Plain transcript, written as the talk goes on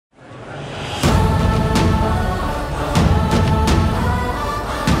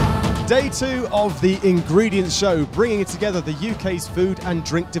Day 2 of the Ingredients Show, bringing together the UK's food and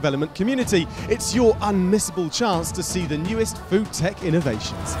drink development community. It's your unmissable chance to see the newest food tech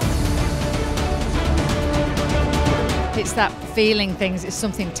innovations. It's that feeling things, it's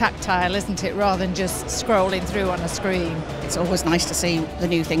something tactile, isn't it, rather than just scrolling through on a screen. It's always nice to see the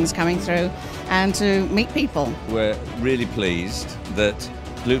new things coming through and to meet people. We're really pleased that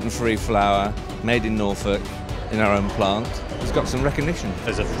gluten-free flour, made in Norfolk, in our own plant, has got some recognition.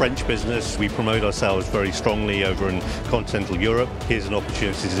 As a French business, we promote ourselves very strongly over in continental Europe. Here's an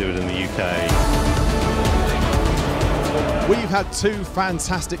opportunity to do it in the UK. We've had 2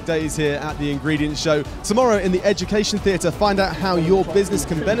 fantastic days here at the Ingredients Show. Tomorrow in the Education Theatre, find out how your business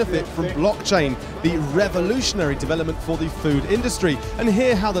can benefit from blockchain, the revolutionary development for the food industry, and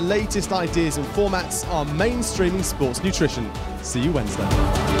hear how the latest ideas and formats are mainstreaming sports nutrition. See you Wednesday.